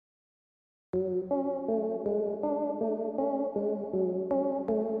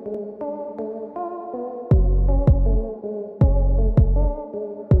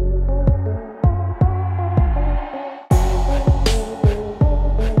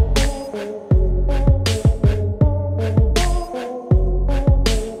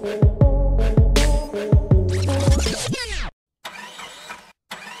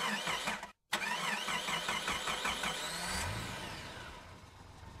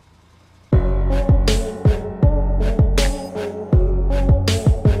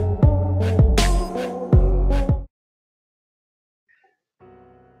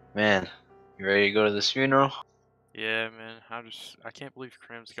Man, you ready to go to this funeral? Yeah, man. I can't believe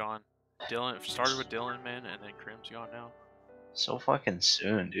Krim's gone. Dylan started with Dylan, man, and then Krim's gone now. So fucking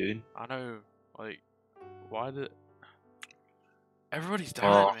soon, dude. I know. Like, why did everybody's died,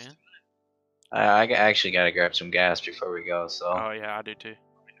 Well, man? I actually gotta grab some gas before we go, so. Oh yeah, I do too.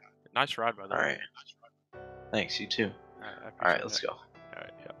 Nice ride, by the way. Alright. Thanks, you too. Alright, let's go.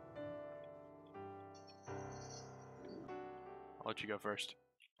 Alright, yeah. I'll let you go first.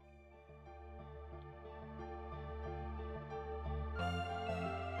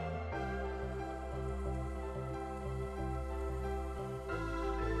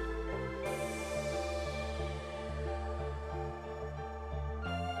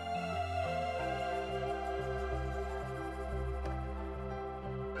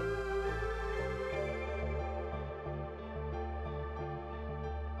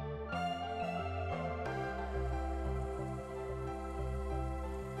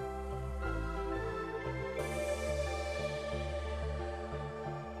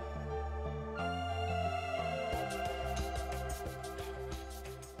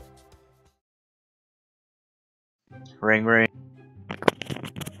 Ring ring.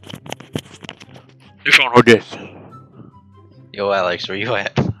 You phone hold this. Yo, Alex, where you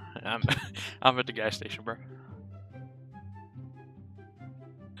at? I'm at the gas station, bro.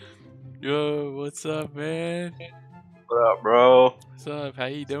 Yo, what's up, man? What up, bro? What's up? How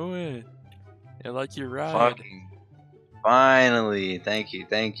you doing? I like your ride. Fucking finally. Thank you,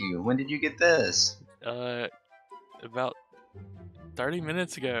 thank you. When did you get this? About 30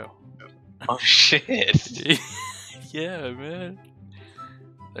 minutes ago. Oh shit. Yeah, man.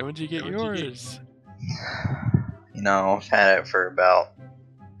 Then when'd you get yours? You know, I've had it for about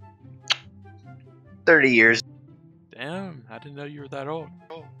 30 years. Damn, I didn't know you were that old.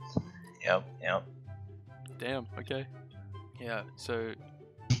 Yep. Damn, okay. Yeah, so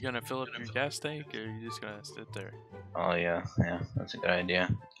you gonna fill up your gas tank or you just gonna sit there? Oh yeah, that's a good idea.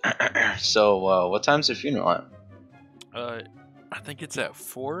 So, what time's the funeral at? I think it's at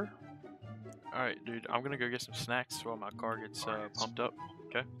 4. Alright, dude, I'm gonna go get some snacks while my car gets pumped up,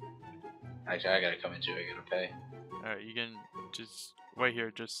 okay? Actually, I gotta come in too, I gotta pay. Alright, you can just wait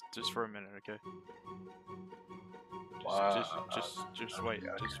here just for a minute, okay? Just wait,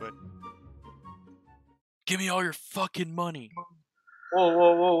 just wait. Give me all your fucking money!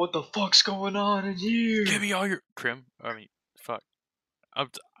 Whoa, what the fuck's going on in here? Give me all your fuck. I'm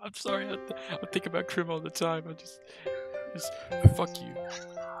sorry. I think about Krim all the time. Just fuck you.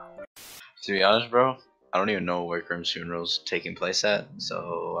 To be honest, bro, I don't even know where Krim's funeral's taking place at,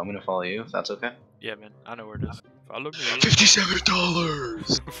 so I'm gonna follow you if that's okay. Yeah, man. I know where it is. Follow me. $57.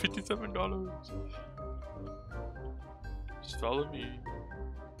 $57. Just follow me.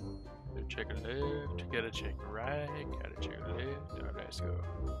 Check a left. Gotta check right. Gotta check left. Alright, let's go.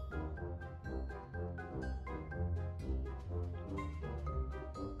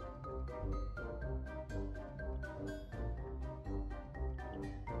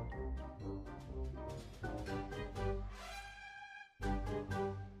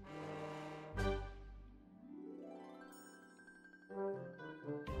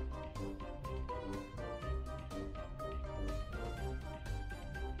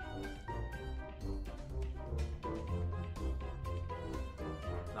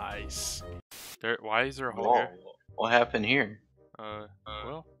 Nice. Why is there a hole here? What happened here?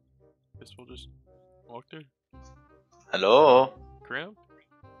 Well, guess we'll just walk through. Hello? Krim?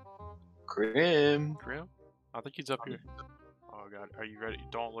 Krim? I think he's up here. Oh god, are you ready?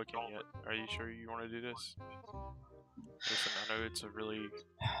 Don't look in yet. Are you sure you want to do this? Listen, I know it's a really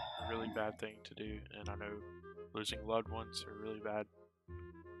bad thing to do, and I know losing loved ones are really bad.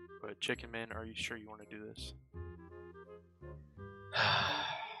 But Chicken Man, are you sure you want to do this?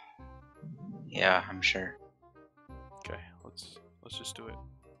 Yeah, I'm sure. Okay, let's just do it.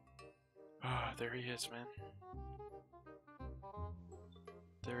 Ah, there he is, man.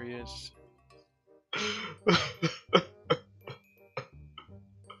 There he is.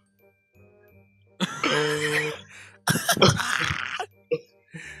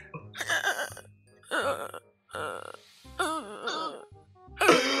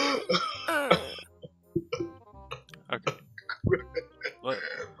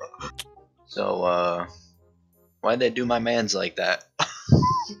 Why'd they do my man's like that?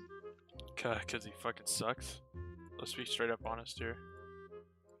 Cause he fucking sucks. Let's be straight up honest here.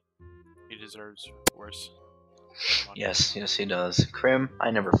 He deserves worse. Yes, yes he does. Krim,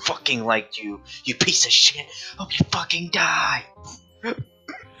 I never fucking liked you, you piece of shit. Hope you fucking die.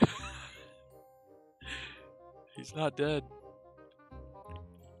 He's not dead.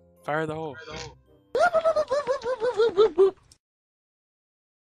 Fire the hole.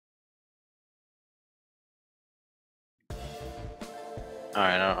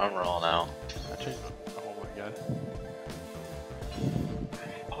 Alright, I'm rolling out. Oh my god.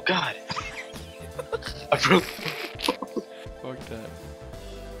 Oh god. I broke. Fuck that.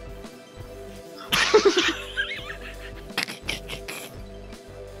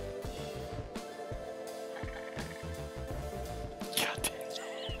 God damn.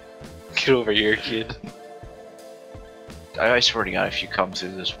 Get over here, kid. I swear to God, if you come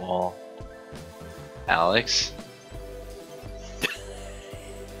through this wall, Alex.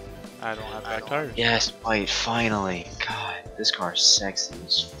 I don't have back tires. Yes, wait, finally. God, this car's sexy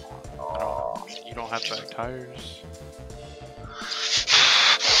as fuck. Oh. You don't have back tires.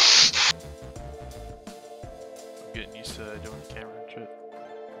 I'm getting used to doing the camera and shit.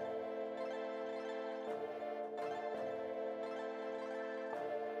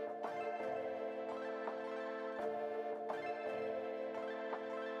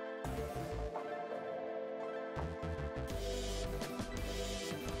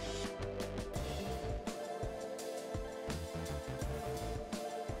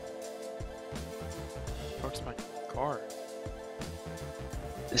 Fuck's my car?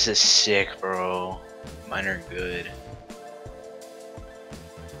 This is sick, bro. Mine are good.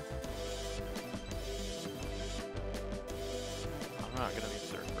 I'm not gonna be the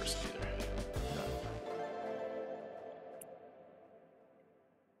third person either. No.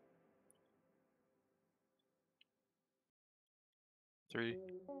 Three,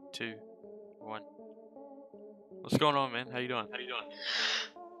 two, one. What's going on, man? How you doing?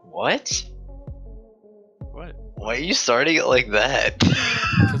 What? What? Why are you starting it like that?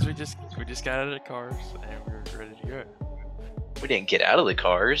 Because we just got out of the cars and we're ready to go. We didn't get out of the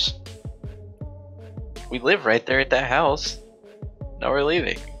cars. We live right there at that house. Now we're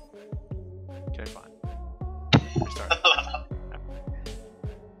leaving. Okay, fine. Restart.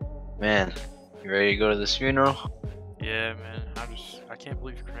 Man, you ready to go to this funeral? Yeah, man. I can't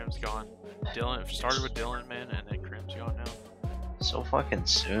believe Krim's gone. Dylan, it started with Dylan, man, and then Krim's gone now. So fucking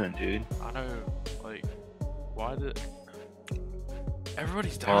soon, dude. I know, like, why did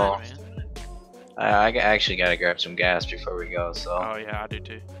everybody's dying, Well, man? I actually gotta grab some gas before we go, so. Oh yeah, I do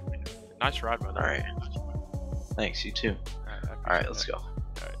too. Nice ride, by the way. Alright. Thanks, you too. Alright, let's go.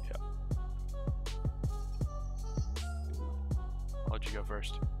 Alright, yeah. I'll let you go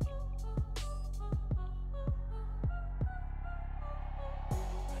first.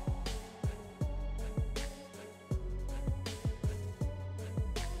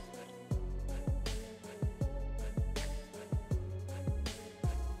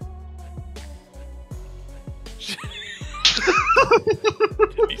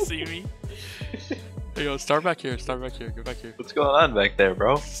 Can you see me? Hey, yo, start back here, go back here. What's going on back there,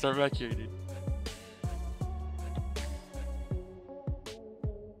 bro? Start back here, dude.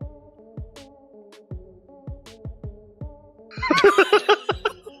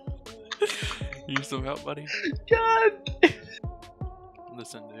 You need some help, buddy? God!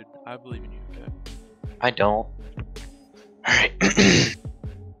 Listen, dude, I believe in you, okay? I don't. Alright.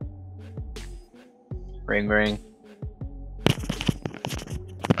 Ring ring.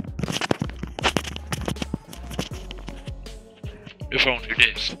 Your phone, who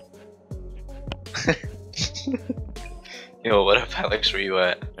dis? Yo, what up, Alex? Where you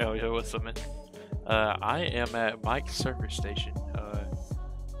at? Oh, yo, what's up, man? I am at Mike's service station,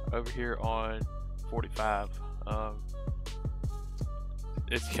 over here on 45.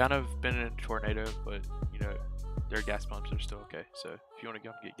 It's kind of been in a tornado, but, you know, their gas pumps are still okay. So, if you want to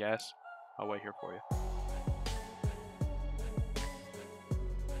go get gas, I'll wait here for you.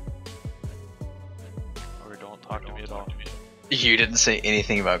 Or don't talk to me at all. You didn't say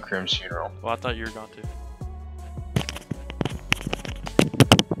anything about Krim's funeral. Well, I thought you were going to.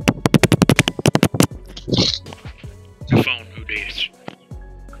 Phone, who dis?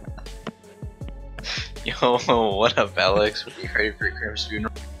 Yo, what up, Alex? Are you ready for Krim's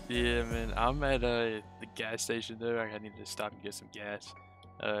funeral? Yeah, man, I'm at the gas station though. I need to stop and get some gas.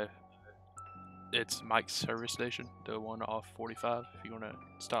 It's Mike's service station, the one off 45. If you want to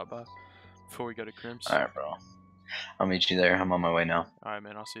stop by before we go to Krim's. Alright, bro. I'll meet you there. I'm on my way now. Alright,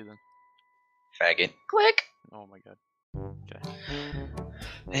 man, I'll see you then. Faggot. Click! Oh my god. Okay.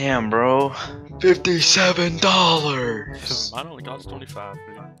 Damn, bro. $57. Mine only costs 25.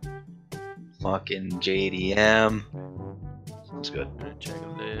 Dude. Fucking JDM. Sounds good. Gonna check a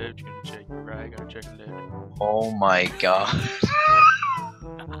left, gonna check a right, gonna check a left. Oh my god.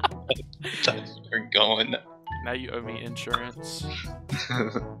 We're going. Now you owe me insurance.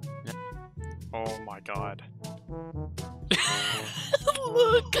 Oh my god.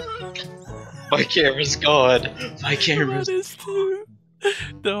 Look! My camera's gone. My camera's. That is too.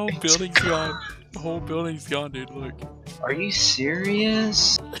 The whole building's gone. The whole building's gone, dude. Look. Are you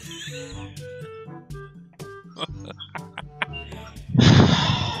serious?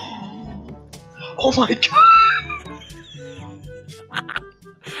 Oh my god!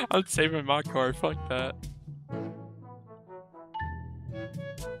 I'm saving my car. Fuck that.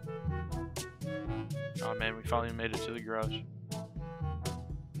 Oh man, we finally made it to the garage.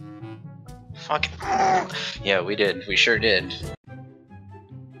 Fuck. Yeah, we did. We sure did.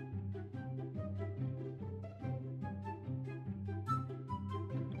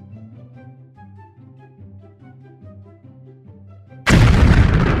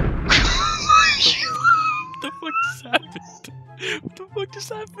 What the fuck just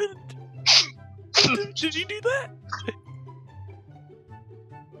happened? Did you do that?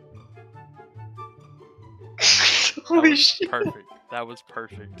 Holy shit. Perfect. That was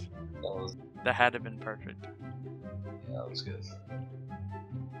perfect. That had to have been perfect. Yeah, that was good.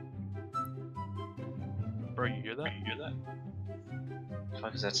 Bro, you hear that? You hear that? What the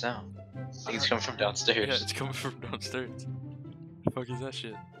fuck is that sound? I think it's coming from downstairs. Yeah, it's coming from downstairs. The fuck is that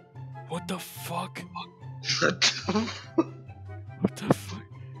shit? What the fuck? What the fuck?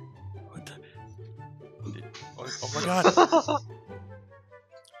 What the? Oh my god!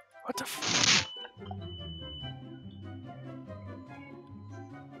 What the fuck?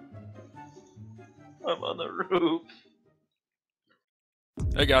 I'm on the roof.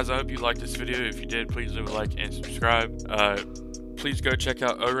 Hey guys, I hope you liked this video. If you did, please leave a like and subscribe. Please go check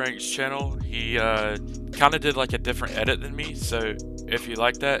out Ohrank's channel. He kind of did like a different edit than me, so if you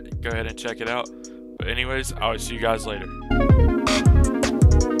like that, go ahead and check it out. But anyways, I'll see you guys later.